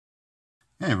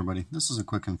Hey everybody, this is a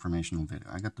quick informational video.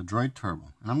 I got the Droid Turbo,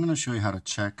 and I'm going to show you how to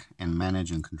check and manage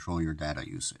and control your data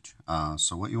usage.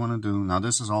 So what you want to do, now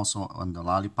this is also on the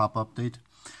Lollipop update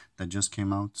that just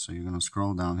came out. So you're going to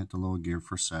scroll down, hit the little gear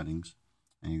for settings,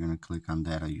 and you're going to click on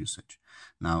data usage.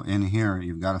 Now in here,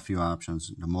 you've got a few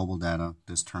options. The mobile data,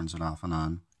 this turns it off and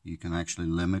on. You can actually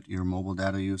limit your mobile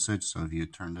data usage. So if you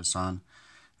turn this on,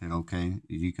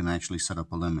 you can actually set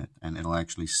up a limit, and it'll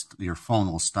actually your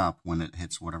phone will stop when it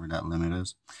hits whatever that limit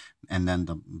is. And then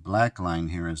the black line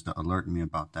here is the alert me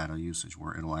about data usage,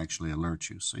 where it'll actually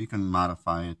alert you. So you can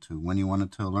modify it to when you want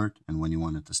it to alert and when you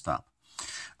want it to stop.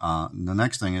 The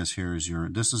next thing is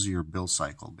this is your bill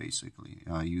cycle basically.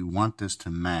 You want this to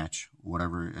match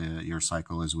whatever your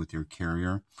cycle is with your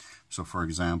carrier. So for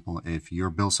example, if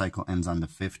your bill cycle ends on the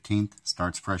 15th,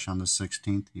 starts fresh on the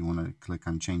 16th, you want to click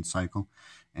on change cycle,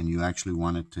 and you actually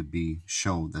want it to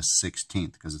show the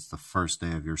 16th because it's the first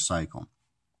day of your cycle.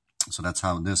 So that's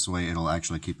how this way it'll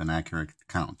actually keep an accurate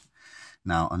count.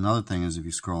 Now another thing is if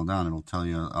you scroll down, it'll tell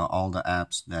you all the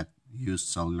apps that use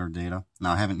cellular data.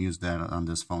 Now I haven't used that on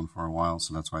this phone for a while,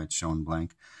 so that's why it's showing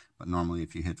blank. But normally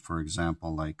if you hit, for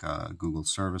example, like Google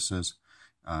services,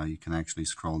 you can actually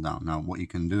scroll down. Now what you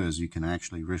can do is you can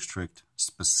actually restrict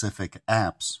specific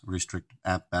apps, restrict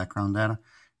app background data.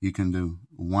 You can do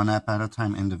one app at a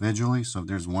time individually. So if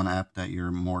there's one app that you're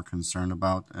more concerned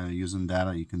about using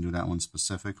data, you can do that one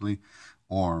specifically.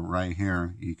 Or right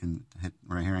here, you can hit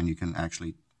right here and you can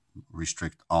actually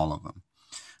restrict all of them.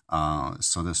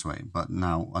 So this way. But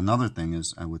now another thing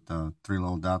is with the three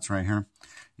little dots right here,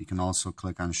 you can also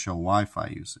click on show Wi-Fi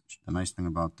usage. The nice thing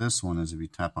about this one is if you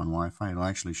tap on Wi-Fi, it'll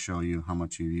actually show you how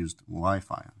much you've used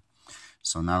Wi-Fi.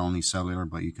 So not only cellular,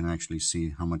 but you can actually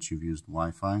see how much you've used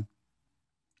Wi-Fi.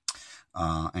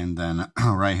 And then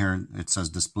right here it says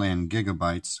display in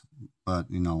gigabytes, but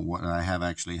you know what I have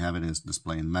it is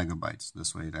display in megabytes.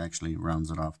 This way it actually rounds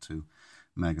it off to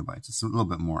megabytes. It's a little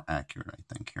bit more accurate,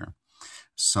 I think, here.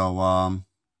 So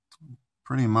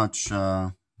pretty much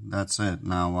that's it.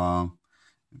 Now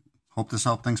hope this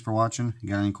helped. Thanks for watching. If you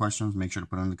got any questions, make sure to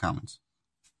put it in the comments.